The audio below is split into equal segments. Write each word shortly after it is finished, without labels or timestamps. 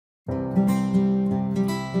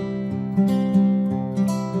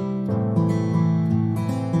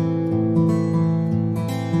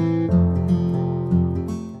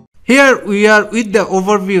Here we are with the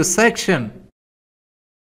overview section.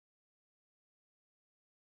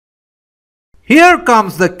 Here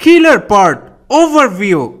comes the killer part,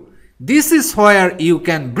 overview. This is where you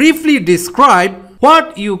can briefly describe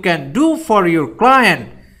what you can do for your client.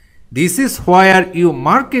 This is where you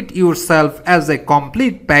market yourself as a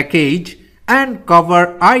complete package and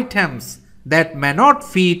cover items that may not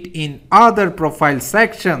fit in other profile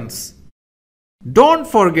sections. Don't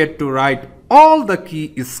forget to write all the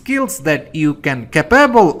key skills that you can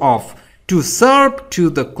capable of to serve to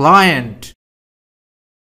the client.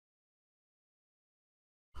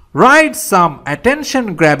 Write some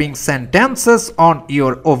attention-grabbing sentences on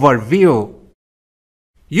your overview.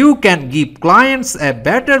 You can give clients a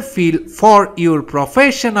better feel for your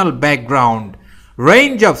professional background,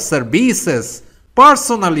 range of services,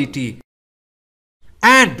 personality,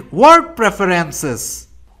 and work preferences,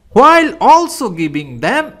 while also giving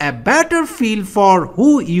them a better feel for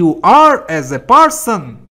who you are as a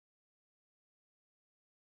person.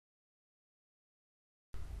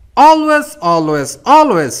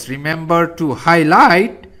 Always remember to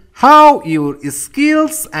highlight how your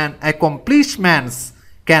skills and accomplishments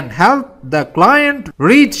can help the client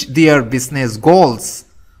reach their business goals.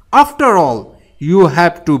 After all, you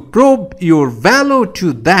have to prove your value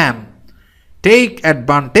to them. Take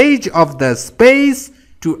advantage of the space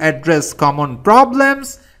to address common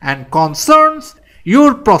problems and concerns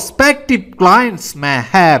your prospective clients may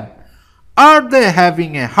have. Are they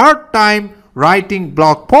having a hard time writing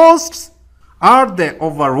blog posts? Are they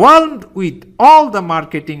overwhelmed with all the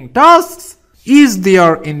marketing tasks? Is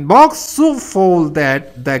their inbox so full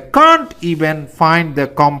that they can't even find the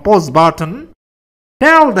compose button?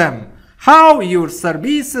 Tell them how your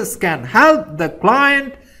services can help the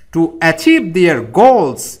client to achieve their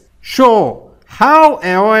goals. Show how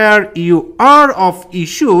aware you are of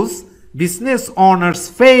issues business owners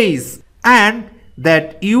face and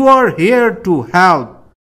that you are here to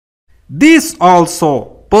help. This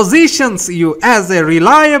also positions you as a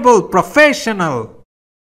reliable professional.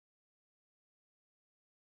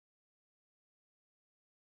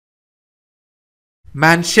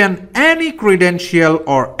 Mention any credential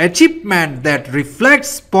or achievement that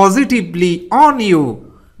reflects positively on you.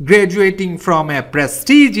 Graduating from a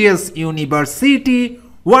prestigious university,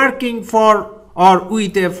 working for or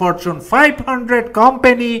with a Fortune 500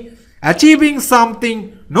 company, achieving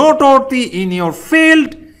something noteworthy in your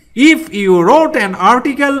field. If you wrote an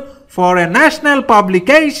article for a national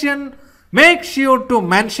publication, make sure to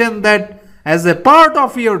mention that as a part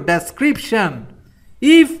of your description.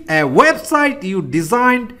 If a website you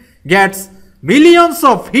designed gets millions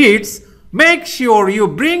of hits, make sure you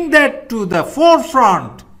bring that to the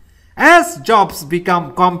forefront. As jobs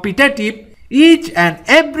become competitive, each and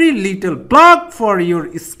every little plug for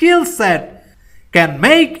your skill set can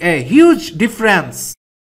make a huge difference.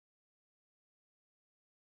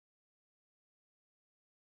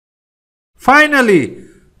 Finally,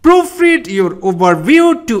 proofread your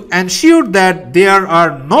overview to ensure that there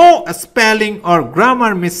are no spelling or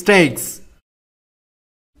grammar mistakes.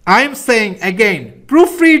 I am saying again,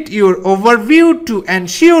 proofread your overview to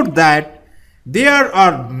ensure that there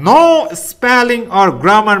are no spelling or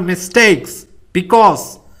grammar mistakes,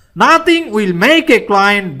 because nothing will make a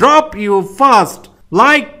client drop you fast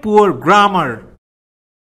like poor grammar.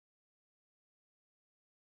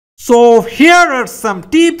 So here are some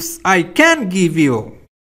tips I can give you.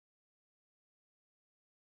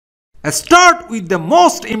 Start with the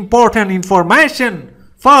most important information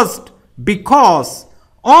first, because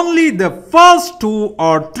only the first 2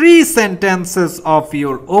 or 3 sentences of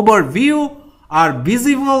your overview are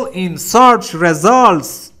visible in search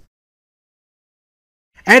results.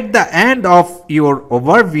 At the end of your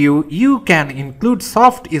overview, you can include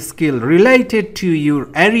soft skills related to your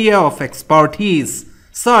area of expertise,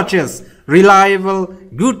 such as reliable,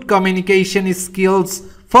 good communication skills,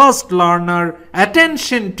 fast learner,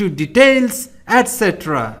 attention to details,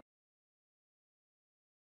 etc.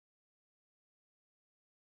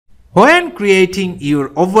 When creating your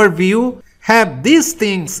overview, have these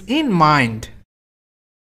things in mind.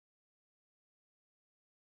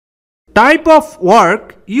 Type of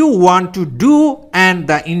work you want to do and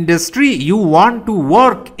the industry you want to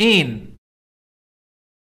work in.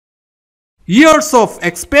 Years of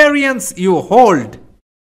experience you hold.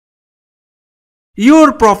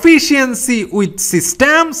 Your proficiency with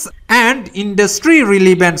systems and industry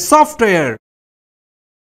relevant software.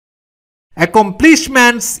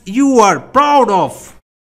 Accomplishments you are proud of.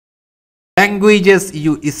 languages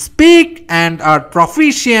you speak and are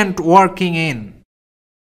proficient working in.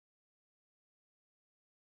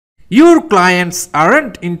 Your clients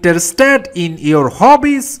aren't interested in your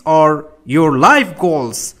hobbies or your life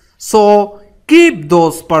goals, so keep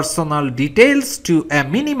those personal details to a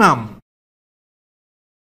minimum.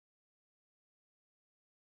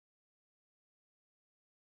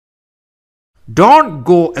 Don't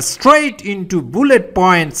go straight into bullet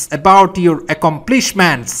points about your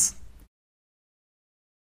accomplishments.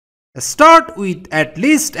 Start with at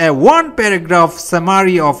least a one-paragraph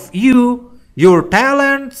summary of you, your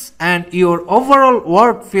talents, and your overall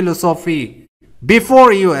work philosophy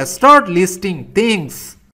before you start listing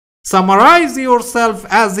things. Summarize yourself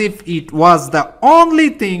as if it was the only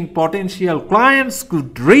thing potential clients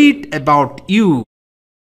could read about you.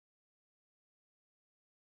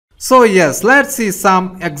 So yes, let's see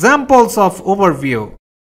some examples of overview.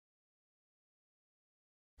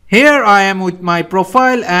 Here I am with my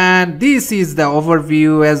profile and this is the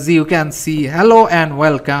overview. As you can see, hello and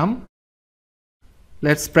welcome.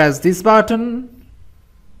 Let's press this button.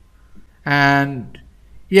 And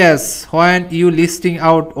yes, when you listing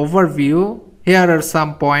out overview, here are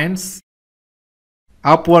some points.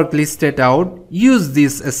 Upwork listed out. Use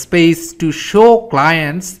this space to show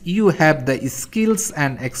clients you have the skills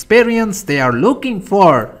and experience they are looking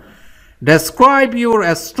for. Describe your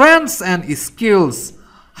strengths and skills.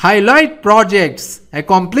 Highlight projects,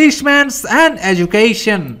 accomplishments and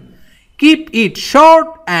education. Keep it short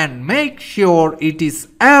and make sure it is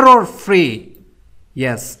error-free.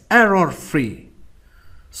 Yes, error-free.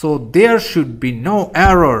 So there should be no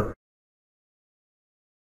error.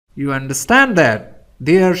 You understand that?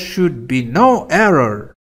 There should be no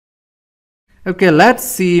error. Okay, let's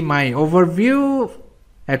see my overview.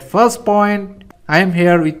 At first point, I am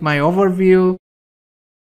here with my overview.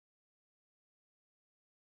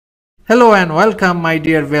 Hello and welcome my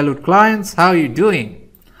dear valued clients. How are you doing?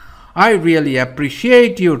 I really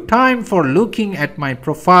appreciate your time for looking at my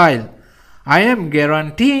profile. I am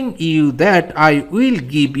guaranteeing you that I will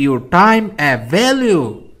give your time a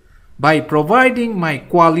value by providing my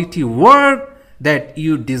quality work that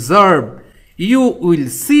you deserve. You will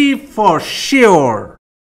see for sure.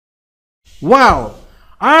 Well,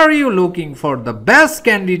 are you looking for the best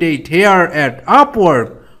candidate here at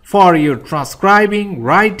Upwork for your transcribing,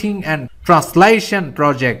 writing and translation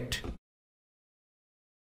project?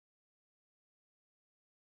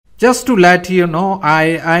 Just to let you know,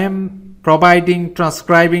 I am providing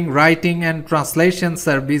transcribing, writing and translation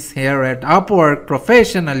service here at Upwork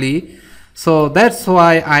professionally. So that's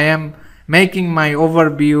why I am making my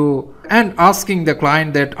overview and asking the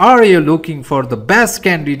client that are you looking for the best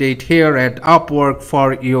candidate here at Upwork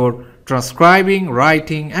for your transcribing,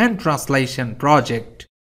 writing and translation project.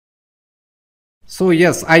 So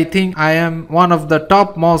yes, I think I am one of the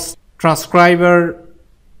topmost transcriber,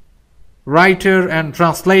 writer and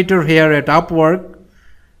translator here at Upwork.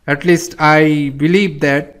 At least I believe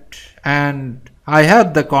that and I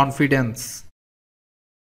have the confidence.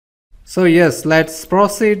 So yes, let's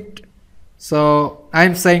proceed. So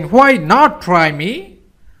I'm saying, why not try me?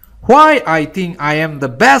 Why I think I am the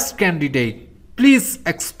best candidate? Please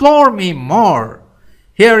explore me more.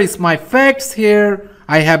 Here is my facts here.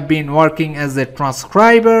 I have been working as a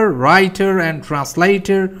transcriber, writer and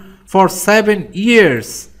translator for 7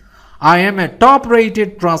 years. I am a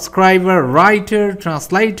top-rated transcriber, writer,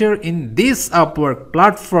 translator in this Upwork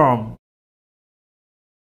platform.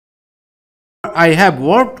 I have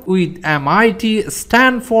worked with MIT,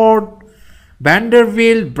 Stanford,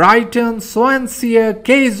 Vanderbilt, Brighton, Swansea,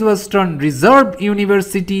 Case Western Reserve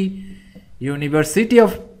University, University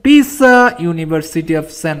of Pisa, University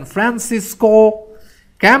of San Francisco,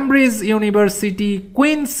 Cambridge University,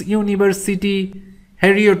 Queen's University,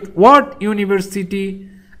 Heriot-Watt University.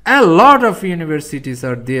 A lot of universities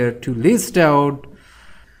are there to list out.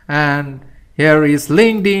 And here is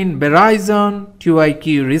LinkedIn, Verizon,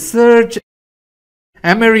 2IQ Research,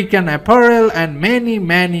 American Apparel and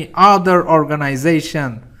many other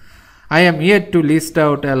organizations. I am yet to list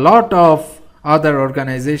out a lot of other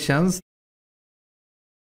organizations.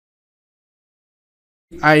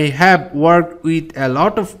 I have worked with a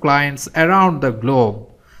lot of clients around the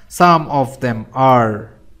globe. Some of them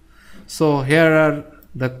are. So here are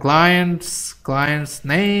the client's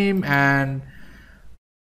name and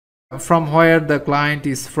from where the client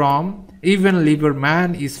is from. Evan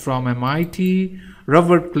Lieberman is from MIT.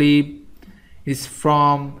 Robert Cliff is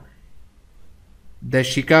from the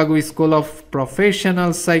Chicago School of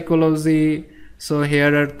Professional Psychology. So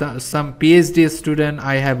here are some PhD students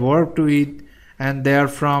I have worked with and they are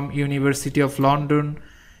from University of London.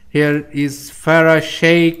 Here is Farah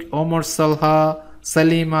Sheikh, Omar Salha,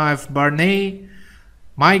 Salima F. Barney,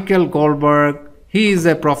 Michael Goldberg. He is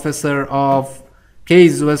a professor of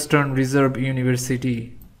Case Western Reserve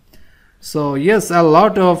University. So yes, a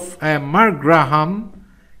lot of Mark Graham,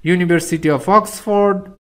 University of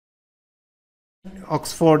Oxford,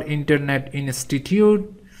 Oxford Internet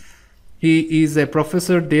Institute. He is a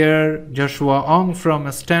professor there. Joshua Ong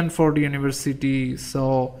from Stanford University.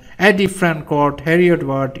 So Eddie Francourt,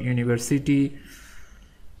 Heriot-Watt University.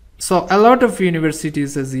 So a lot of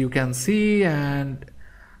universities, as you can see, and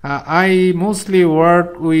I mostly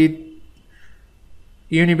work with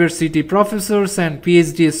university professors and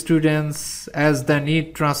PhD students as the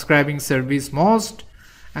need transcribing service most.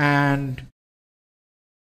 And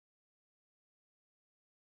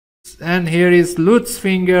here is Lutz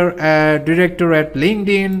Finger, director at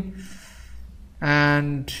LinkedIn,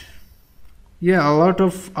 and yeah, a lot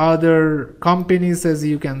of other companies, as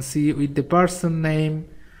you can see with the person name.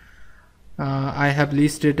 I have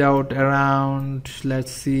listed out around,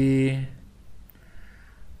 let's see,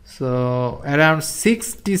 so around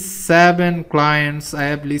 67 clients I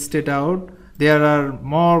have listed out. There are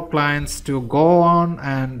more clients to go on,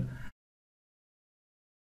 and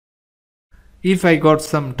if I got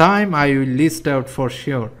some time, I will list out for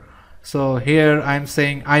sure. So here I'm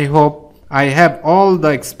saying, I hope I have all the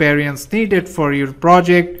experience needed for your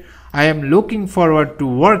project. I am looking forward to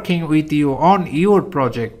working with you on your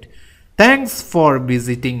project. Thanks for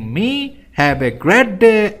visiting me. Have a great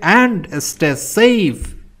day and stay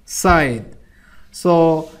safe. Side.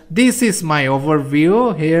 So this is my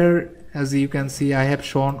overview. Here, as you can see, I have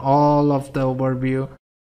shown all of the overview.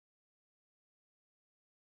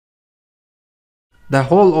 The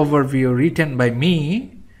whole overview written by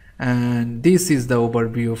me, and this is the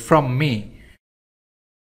overview from me.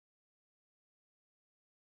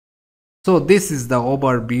 So this is the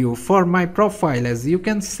overview for my profile, as you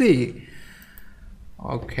can see.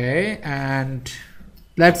 Okay, and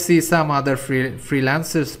let's see some other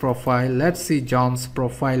freelancers profile. Let's see John's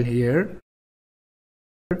profile here.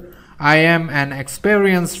 I am an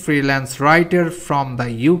experienced freelance writer from the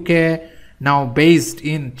UK, now based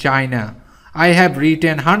in China. I have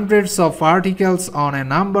written hundreds of articles on a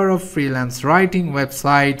number of freelance writing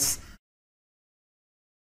websites,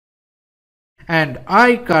 and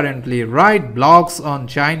I currently write blogs on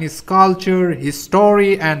Chinese culture,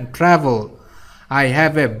 history, and travel. I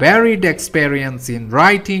have a varied experience in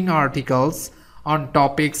writing articles on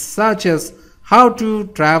topics such as how to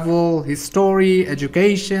travel, history,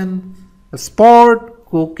 education, sport,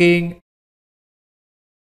 cooking,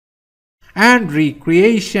 and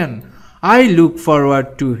recreation. I look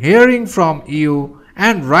forward to hearing from you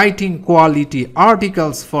and writing quality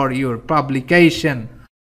articles for your publication.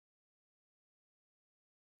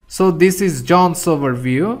 So this is John's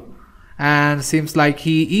overview, and seems like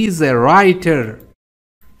he is a writer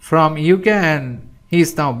from UK and he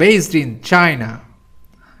is now based in China.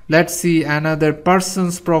 Let's see another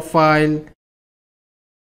person's profile.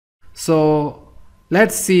 So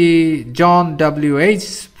let's see John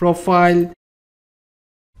WH's profile.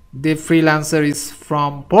 The freelancer is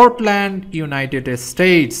from Portland, United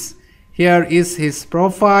States. Here is his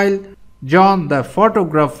profile. John the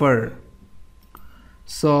photographer.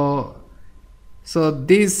 So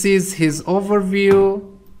this is his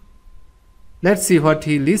overview. Let's see what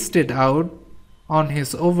he listed out on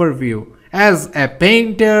his overview. As a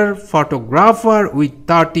painter, photographer with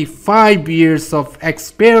 35 years of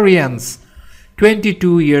experience,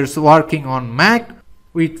 22 years working on Mac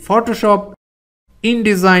with Photoshop,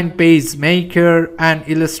 InDesign PageMaker, and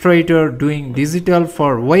Illustrator, doing digital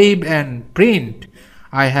for web and print.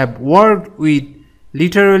 I have worked with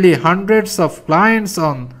literally hundreds of clients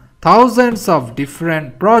on thousands of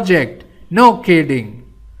different projects. No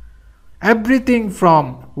kidding. Everything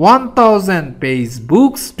from 1000 page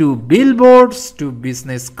books to billboards to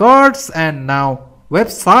business cards and now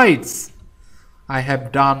websites. I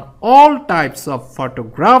have done all types of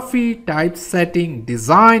photography, typesetting,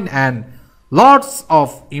 design, and lots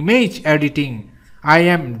of image editing. I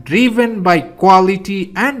am driven by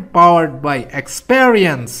quality and powered by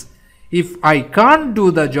experience. If I can't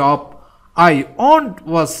do the job, I won't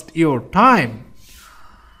waste your time.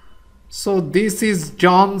 So this is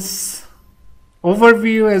John's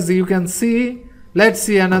overview, as you can see. Let's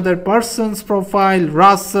see another person's profile.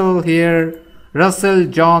 Russell here. Russell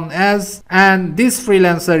John S. And this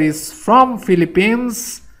freelancer is from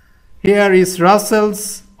Philippines. Here is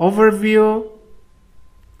Russell's overview.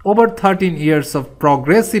 Over 13 years of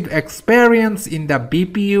progressive experience in the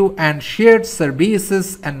BPU and shared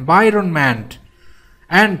services environment,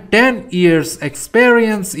 and 10 years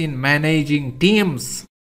experience in managing teams.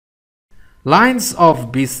 Lines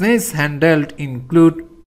of business handled include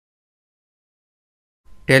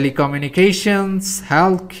telecommunications,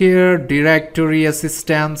 healthcare, directory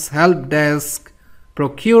assistance, help desk,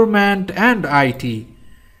 procurement, and IT.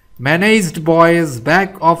 Managed voice,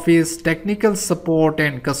 back office, technical support,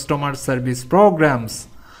 and customer service programs.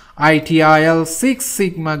 ITIL, Six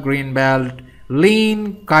Sigma Green Belt,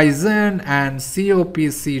 Lean, Kaizen, and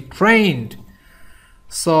COPC trained.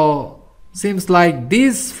 So seems like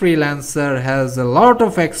this freelancer has a lot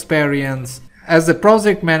of experience as a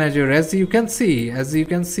project manager. As you can see,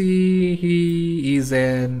 he is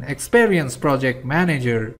an experienced project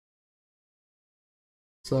manager.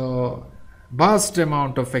 So vast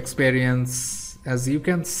amount of experience, as you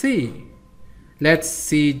can see. Let's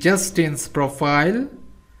see Justin's profile,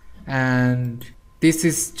 and this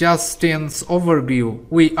is Justin's overview.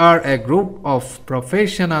 We are a group of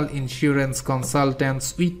professional insurance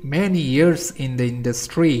consultants with many years in the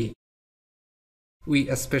industry. We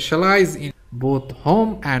specialize in both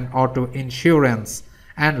home and auto insurance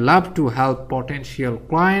and love to help potential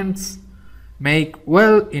clients make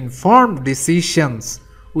well-informed decisions.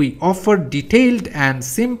 We offer detailed and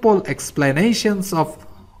simple explanations of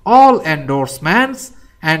all endorsements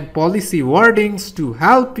and policy wordings to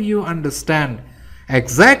help you understand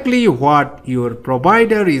exactly what your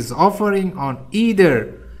provider is offering on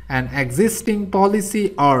either an existing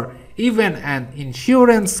policy or even an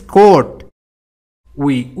insurance quote.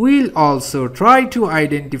 We will also try to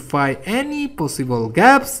identify any possible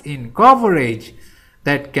gaps in coverage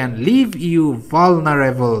that can leave you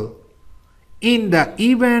vulnerable in the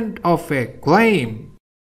event of a claim.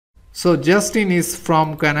 So Justin is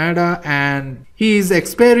from Canada and he is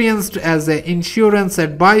experienced as an insurance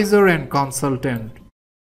advisor and consultant.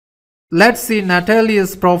 Let's see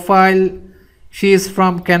Natalia's profile. She is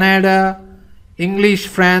from Canada, English,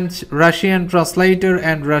 French, Russian translator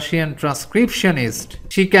and Russian transcriptionist.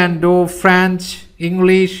 She can do French,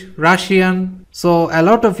 English, Russian. So a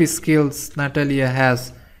lot of skills Natalia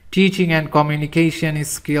has. Teaching and communication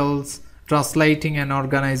skills, translating and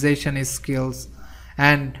organization skills,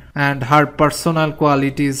 and her personal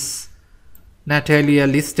qualities Natalia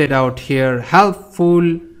listed out here: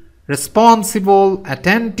 helpful, responsible,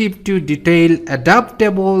 attentive to detail,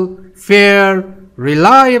 adaptable, fair,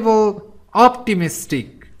 reliable,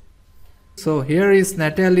 optimistic. So here is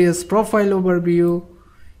Natalia's profile overview.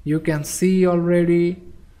 You can see already.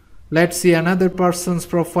 Let's see another person's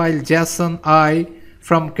profile. Jason I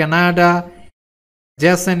from Canada.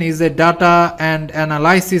 Jason is a data and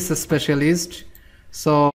analysis specialist.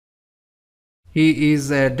 So he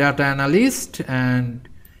is a data analyst, and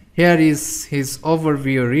here is his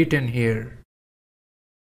overview written here.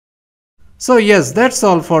 So yes, that's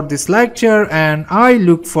all for this lecture, and I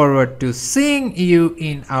look forward to seeing you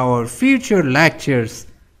in our future lectures.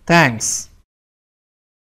 Thanks.